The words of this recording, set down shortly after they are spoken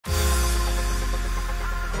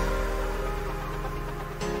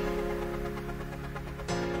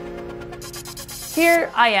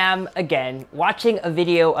here I am again, watching a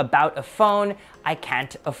video about a phone I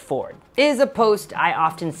can't afford. It is a post I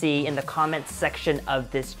often see in the comments section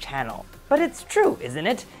of this channel. But it's true, isn't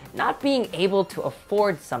it? Not being able to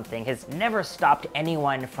afford something has never stopped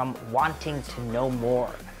anyone from wanting to know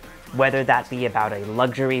more. Whether that be about a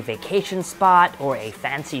luxury vacation spot or a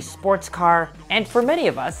fancy sports car. And for many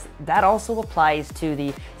of us, that also applies to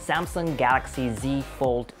the Samsung Galaxy Z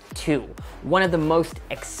Fold 2, one of the most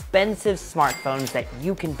expensive smartphones that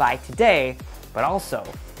you can buy today, but also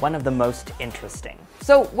one of the most interesting.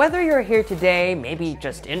 So whether you're here today, maybe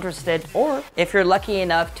just interested, or if you're lucky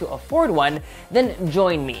enough to afford one, then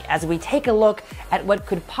join me as we take a look at what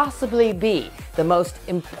could possibly be the most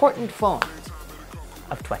important phones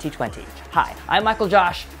of 2020. Hi, I'm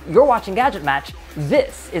MICHAELJOSH, you're watching GadgetMatch.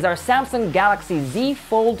 This is our Samsung Galaxy Z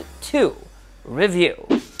Fold 2 review.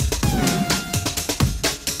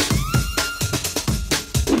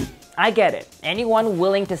 I get it. Anyone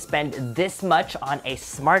willing to spend this much on a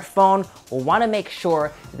smartphone will want to make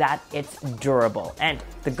sure that it's durable. And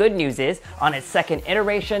the good news is, on its second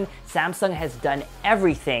iteration, Samsung has done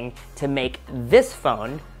everything to make this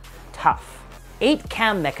phone tough. 8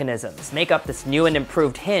 cam mechanisms make up this new and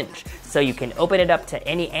improved hinge, so you can open it up to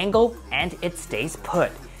any angle and it stays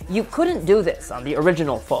put. You couldn't do this on the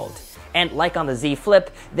original Fold. And like on the Z Flip,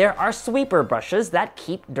 there are sweeper brushes that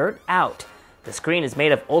keep dirt out. The screen is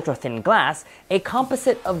made of ultra-thin glass, a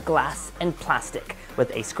composite of glass and plastic,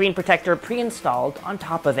 with a screen protector pre-installed on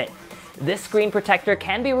top of it. This screen protector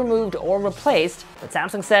can be removed or replaced, but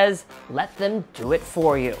Samsung says, let them do it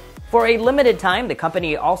for you. For a limited time, the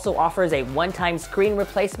company also offers a one-time screen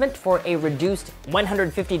replacement for a reduced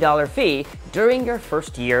 $150 fee during your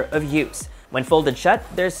first year of use. When folded shut,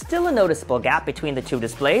 there's still a noticeable gap between the two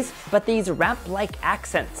displays, but these ramp-like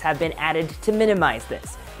accents have been added to minimize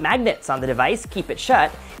this. Magnets on the device keep it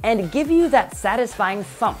shut and give you that satisfying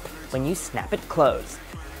thump when you snap it closed.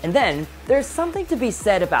 And then, there's something to be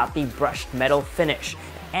said about the brushed metal finish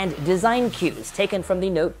and design cues taken from the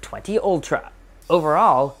Note 20 Ultra.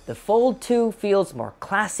 Overall, the Fold 2 feels more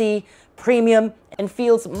classy, premium, and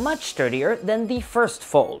feels much sturdier than the first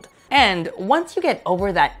Fold. And once you get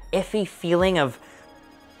over that iffy feeling of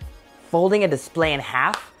folding a display in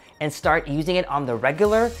half and start using it on the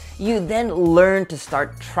regular, you then learn to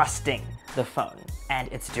start trusting the phone and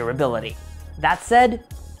its durability. That said,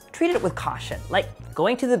 treat it with caution. Like,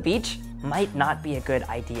 going to the beach might not be a good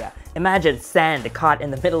idea. Imagine sand caught in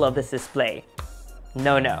the middle of this display.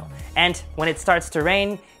 No. And when it starts to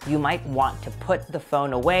rain, you might want to put the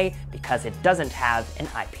phone away because it doesn't have an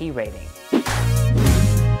IP rating.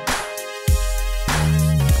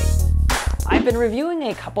 I've been reviewing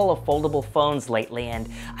a couple of foldable phones lately, and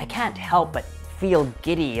I can't help but feel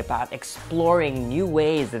giddy about exploring new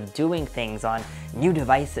ways of doing things on new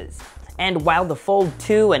devices. And while the Fold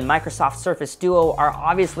 2 and Microsoft Surface Duo are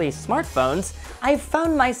obviously smartphones, I've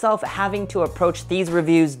found myself having to approach these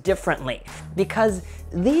reviews differently, because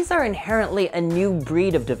these are inherently a new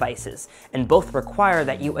breed of devices, and both require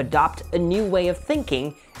that you adopt a new way of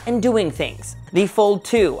thinking and doing things. The Fold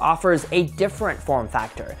 2 offers a different form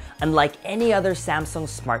factor, unlike any other Samsung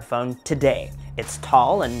smartphone today. It's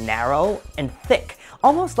tall and narrow and thick,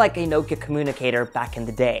 almost like a Nokia communicator back in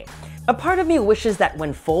the day. A part of me wishes that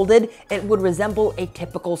when folded, it would resemble a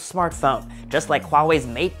typical smartphone, just like Huawei's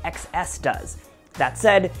Mate XS does. That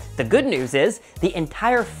said, the good news is the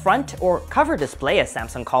entire front, or cover display as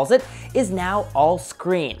Samsung calls it, is now all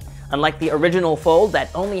screen, unlike the original Fold that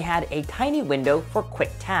only had a tiny window for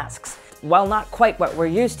quick tasks. While not quite what we're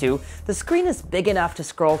used to, the screen is big enough to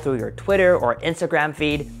scroll through your Twitter or Instagram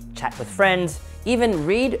feed, chat with friends, even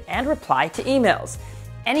read and reply to emails.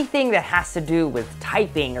 Anything that has to do with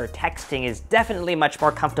typing or texting is definitely much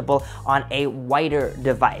more comfortable on a wider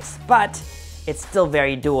device, but it's still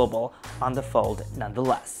very doable on the Fold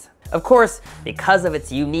nonetheless. Of course, because of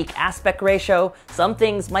its unique aspect ratio, some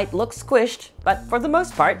things might look squished, but for the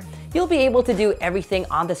most part, you'll be able to do everything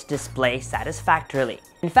on this display satisfactorily.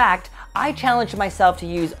 In fact, I challenged myself to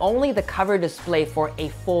use only the cover display for a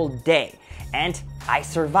full day, and I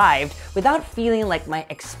survived without feeling like my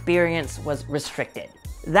experience was restricted.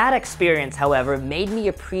 That experience, however, made me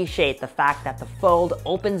appreciate the fact that the Fold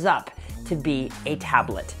opens up to be a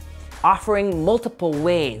tablet, offering multiple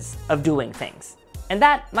ways of doing things. And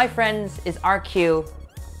that, my friends, is our cue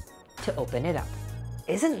to open it up.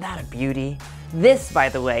 Isn't that a beauty? This, by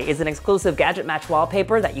the way, is an exclusive GadgetMatch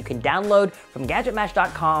wallpaper that you can download from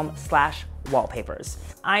gadgetmatch.com/wallpapers.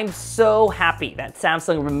 I'm so happy that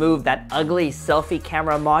Samsung removed that ugly selfie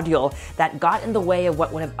camera module that got in the way of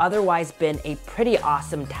what would have otherwise been a pretty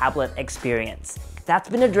awesome tablet experience. That's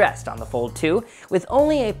been addressed on the Fold 2 with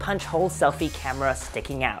only a punch hole selfie camera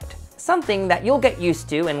sticking out. Something that you'll get used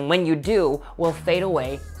to, and when you do, will fade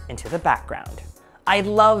away into the background. I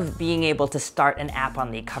love being able to start an app on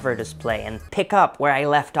the cover display and pick up where I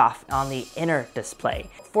left off on the inner display.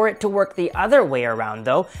 For it to work the other way around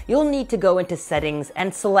though, you'll need to go into settings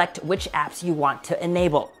and select which apps you want to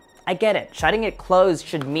enable. I get it, shutting it closed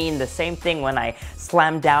should mean the same thing when I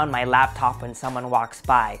slam down my laptop when someone walks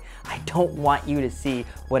by. I don't want you to see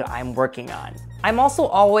what I'm working on. I'm also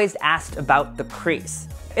always asked about the crease.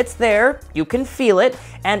 It's there, you can feel it,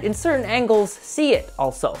 and in certain angles see it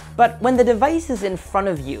also. But when the device is in front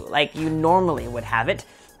of you, like you normally would have it,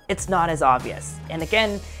 it's not as obvious. And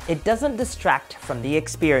again, it doesn't distract from the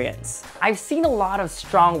experience. I've seen a lot of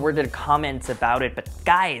strong-worded comments about it, but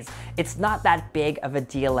guys, it's not that big of a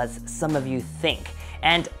deal as some of you think.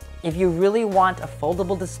 And if you really want a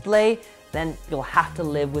foldable display, then you'll have to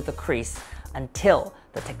live with a crease until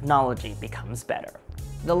the technology becomes better.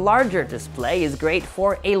 The larger display is great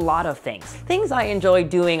for a lot of things. Things I enjoy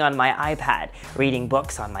doing on my iPad, reading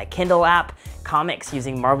books on my Kindle app, comics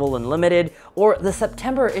using Marvel Unlimited, or the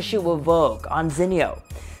September issue of Vogue on Zinio.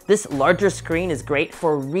 This larger screen is great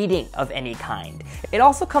for reading of any kind. It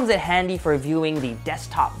also comes in handy for viewing the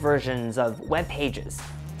desktop versions of web pages.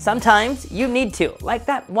 Sometimes you need to, like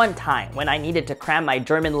that one time when I needed to cram my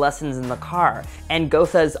German lessons in the car, and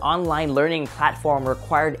Gotha's online learning platform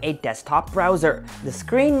required a desktop browser. The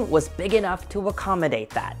screen was big enough to accommodate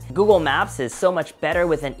that. Google Maps is so much better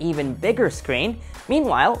with an even bigger screen.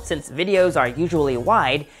 Meanwhile, since videos are usually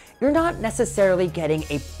wide, you're not necessarily getting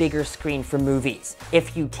a bigger screen for movies.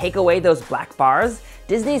 If you take away those black bars,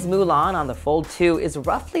 Disney's Mulan on the Fold 2 is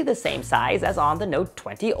roughly the same size as on the Note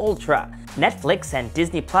 20 Ultra. Netflix and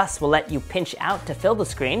Disney Plus will let you pinch out to fill the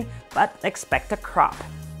screen, but expect a crop.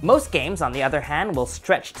 Most games, on the other hand, will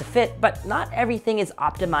stretch to fit, but not everything is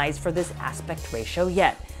optimized for this aspect ratio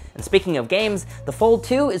yet. And speaking of games, the Fold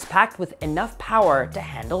 2 is packed with enough power to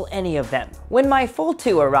handle any of them. When my Fold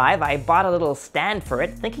 2 arrived, I bought a little stand for it,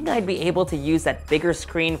 thinking I'd be able to use that bigger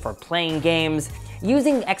screen for playing games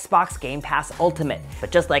using Xbox Game Pass Ultimate.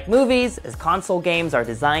 But just like movies, as console games are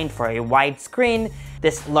designed for a wide screen,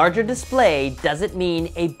 this larger display doesn't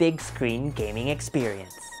mean a big screen gaming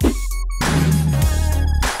experience.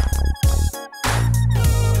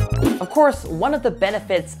 Of course, one of the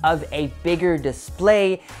benefits of a bigger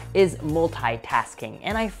display is multitasking,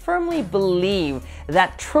 and I firmly believe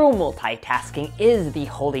that true multitasking is the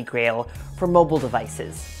holy grail for mobile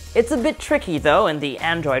devices. It's a bit tricky though in the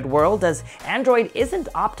Android world, as Android isn't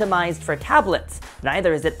optimized for tablets,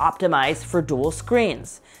 neither is it optimized for dual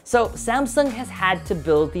screens. So Samsung has had to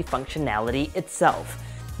build the functionality itself.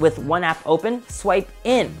 With one app open, swipe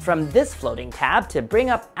in from this floating tab to bring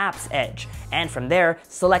up Apps Edge, and from there,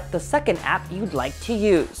 select the second app you'd like to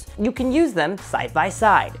use. You can use them side by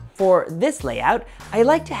side. For this layout, I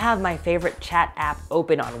like to have my favorite chat app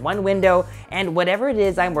open on one window and whatever it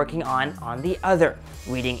is I'm working on the other,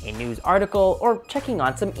 reading a news article or checking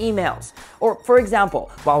on some emails. Or for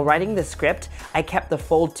example, while writing the script, I kept the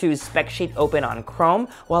Fold 2's spec sheet open on Chrome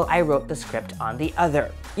while I wrote the script on the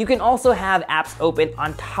other. You can also have apps open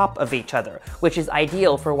on top of each other, which is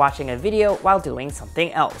ideal for watching a video while doing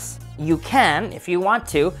something else. You can, if you want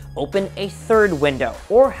to, open a third window,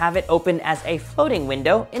 or have it open as a floating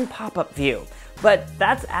window in pop-up view. But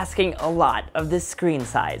that's asking a lot of this screen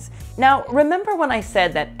size. Now, remember when I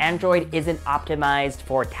said that Android isn't optimized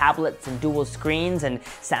for tablets and dual screens, and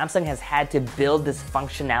Samsung has had to build this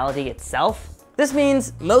functionality itself? This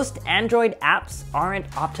means most Android apps aren't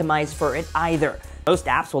optimized for it either. Most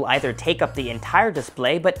apps will either take up the entire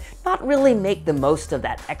display, but not really make the most of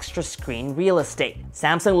that extra screen real estate.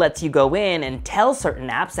 Samsung lets you go in and tell certain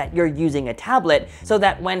apps that you're using a tablet, so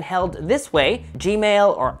that when held this way,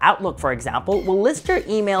 Gmail or Outlook, for example, will list your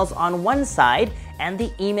emails on one side and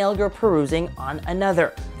the email you're perusing on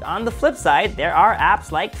another. On the flip side, there are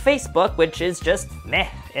apps like Facebook, which is just meh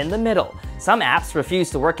in the middle. Some apps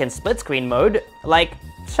refuse to work in split screen mode, like,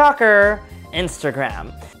 shocker,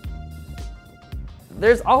 Instagram.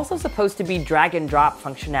 There's also supposed to be drag and drop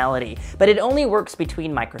functionality, but it only works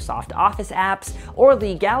between Microsoft Office apps or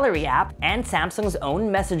the Gallery app and Samsung's own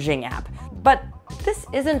messaging app. But this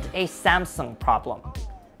isn't a Samsung problem.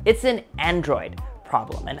 It's an Android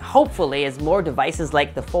problem, and hopefully as more devices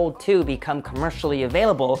like the Fold 2 become commercially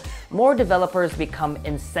available, more developers become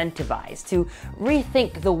incentivized to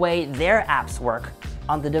rethink the way their apps work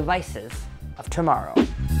on the devices of tomorrow.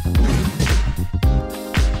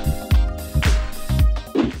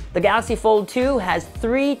 The Galaxy Fold 2 has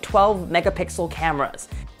three 12-megapixel cameras,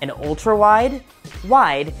 an ultra-wide,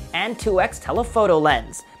 wide, and 2x telephoto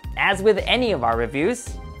lens. as with any of our reviews,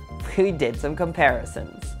 we did some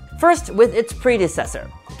comparisons. First, with its predecessor.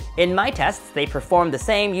 In my tests, they performed the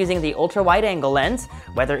same using the ultra-wide-angle lens,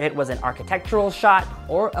 whether it was an architectural shot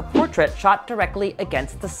or a portrait shot directly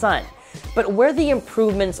against the sun. But where the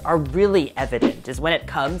improvements are really evident is when it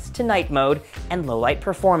comes to night mode and low-light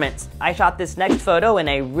performance. I shot this next photo in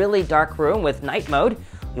a really dark room with night mode.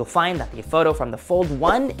 You'll find that the photo from the Fold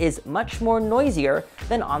 1 is much more noisier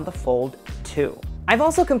than on the Fold 2. I've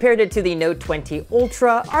also compared it to the Note 20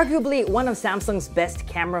 Ultra, arguably one of Samsung's best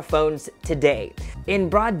camera phones today. In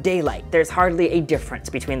broad daylight, there's hardly a difference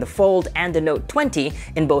between the Fold and the Note 20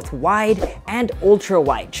 in both wide and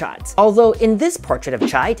ultra-wide shots. Although in this portrait of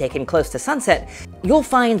Chai, taken close to sunset, you'll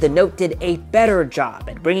find the Note did a better job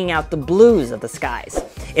at bringing out the blues of the skies.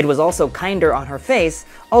 It was also kinder on her face,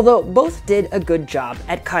 although both did a good job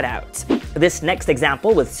at cutouts. This next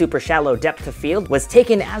example with super shallow depth of field was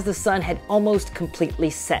taken as the sun had almost completely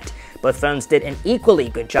set. Both phones did an equally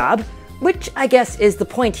good job, which I guess is the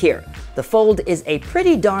point here. The Fold is a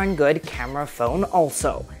pretty darn good camera phone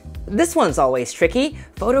also. This one's always tricky,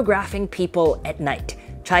 photographing people at night.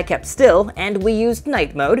 Chai kept still, and we used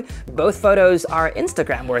night mode. Both photos are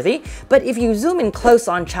Instagram worthy, but if you zoom in close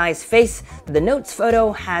on Chai's face, the Note's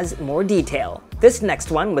photo has more detail. This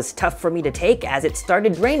next one was tough for me to take as it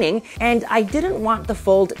started raining, and I didn't want the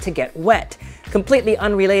Fold to get wet. Completely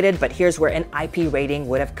unrelated, but here's where an IP rating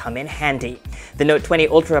would have come in handy. The Note 20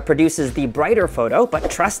 Ultra produces the brighter photo, but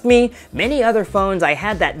trust me, many other phones I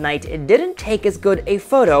had that night didn't take as good a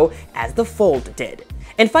photo as the Fold did.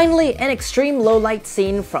 And finally, an extreme low-light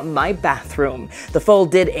scene from my bathroom. The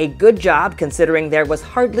Fold did a good job considering there was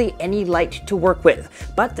hardly any light to work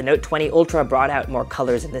with, but the Note 20 Ultra brought out more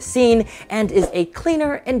colors in the scene and is a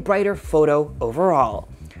cleaner and brighter photo overall.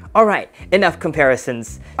 Alright, enough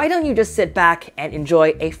comparisons. Why don't you just sit back and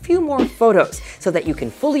enjoy a few more photos so that you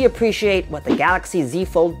can fully appreciate what the Galaxy Z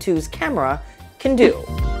Fold 2's camera can do.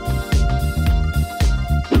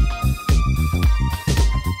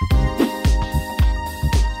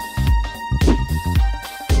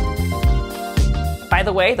 By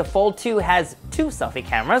the way, the Fold 2 has two selfie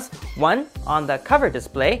cameras, one on the cover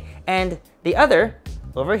display and the other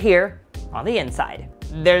over here on the inside.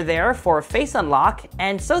 They're there for face unlock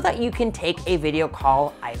and so that you can take a video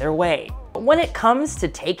call either way. When it comes to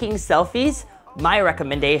taking selfies, my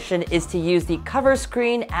recommendation is to use the cover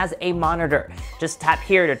screen as a monitor. Just tap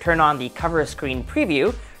here to turn on the cover screen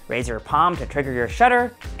preview, raise your palm to trigger your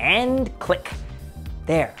shutter, and click.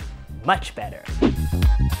 There, much better.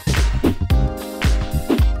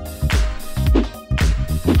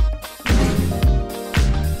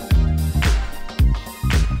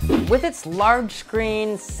 With its large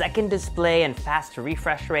screen, second display, and fast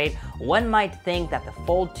refresh rate, one might think that the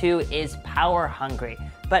Fold 2 is power hungry,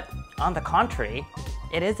 but on the contrary,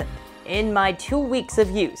 it isn't. In my 2 weeks of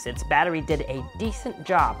use, its battery did a decent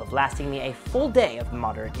job of lasting me a full day of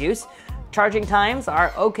moderate use. Charging times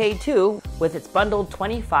are okay too, with its bundled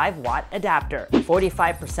 25-watt adapter,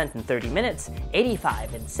 45% in 30 minutes,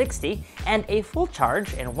 85 in 60, and a full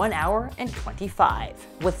charge in 1 hour and 25.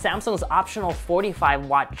 With Samsung's optional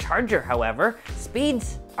 45-watt charger, however,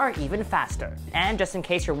 speeds are even faster. And just in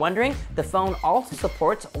case you're wondering, the phone also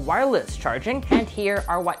supports wireless charging, and here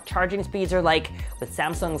are what charging speeds are like with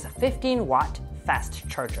Samsung's 15-watt fast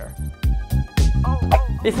charger.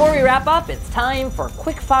 Before we wrap up, it's time for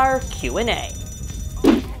quickfire Q&A.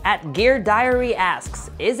 At Gear Diary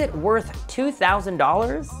asks, is it worth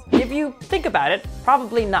 $2,000? If you think about it,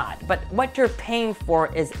 probably not, but what you're paying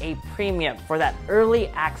for is a premium for that early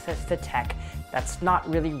access to tech that's not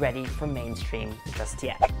really ready for mainstream just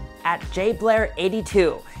yet. At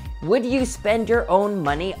JBlair82, would you spend your own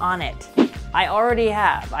money on it? I already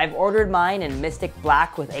have. I've ordered mine in Mystic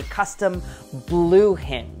Black with a custom blue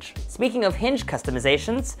hinge. Speaking of hinge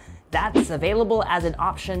customizations, that's available as an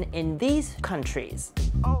option in these countries.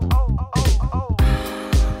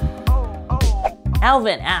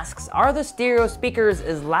 Alvin asks, are the stereo speakers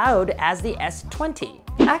as loud as the S20?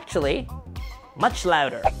 Actually, much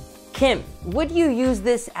louder. Kim, would you use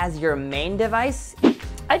this as your main device?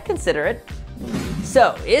 I'd consider it.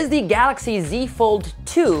 So, is the Galaxy Z Fold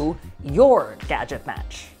 2 your gadget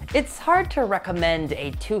match? It's hard to recommend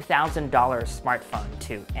a $2,000 smartphone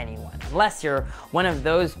to anyone, unless you're one of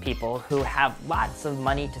those people who have lots of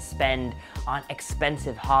money to spend on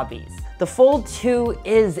expensive hobbies. The Fold 2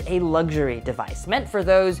 is a luxury device meant for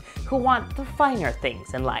those who want the finer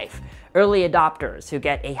things in life. Early adopters who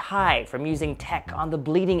get a high from using tech on the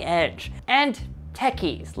bleeding edge, and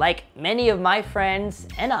techies like many of my friends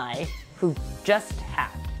and I who just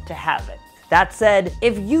have to have it. That said,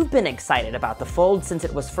 if you've been excited about the Fold since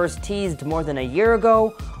it was first teased more than a year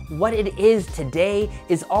ago, what it is today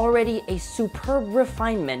is already a superb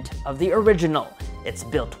refinement of the original. It's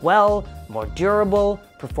built well, more durable,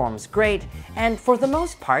 performs great, and for the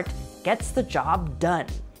most part, gets the job done.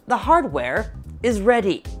 The hardware is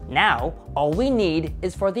ready. Now, all we need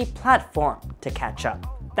is for the platform to catch up.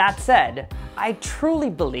 That said, I truly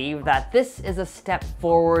believe that this is a step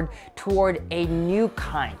forward toward a new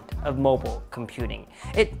kind of mobile computing.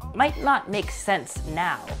 It might not make sense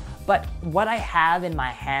now, but what I have in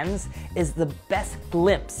my hands is the best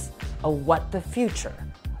glimpse of what the future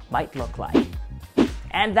might look like.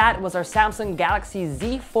 And that was our Samsung Galaxy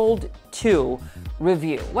Z Fold 2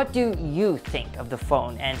 review. What do you think of the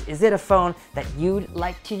phone? And is it a phone that you'd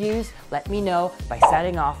like to use? Let me know by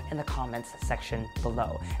signing off in the comments section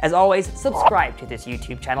below. As always, subscribe to this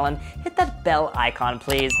YouTube channel and hit that bell icon,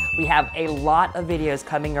 please. We have a lot of videos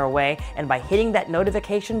coming our way, and by hitting that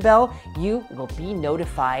notification bell, you will be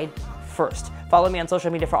notified first. Follow me on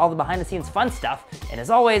social media for all the behind-the-scenes fun stuff. And as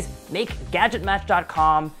always, make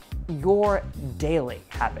GadgetMatch.com your daily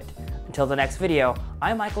habit. Until the next video,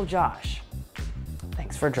 I'm MICHAELJOSH.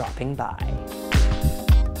 Thanks for dropping by.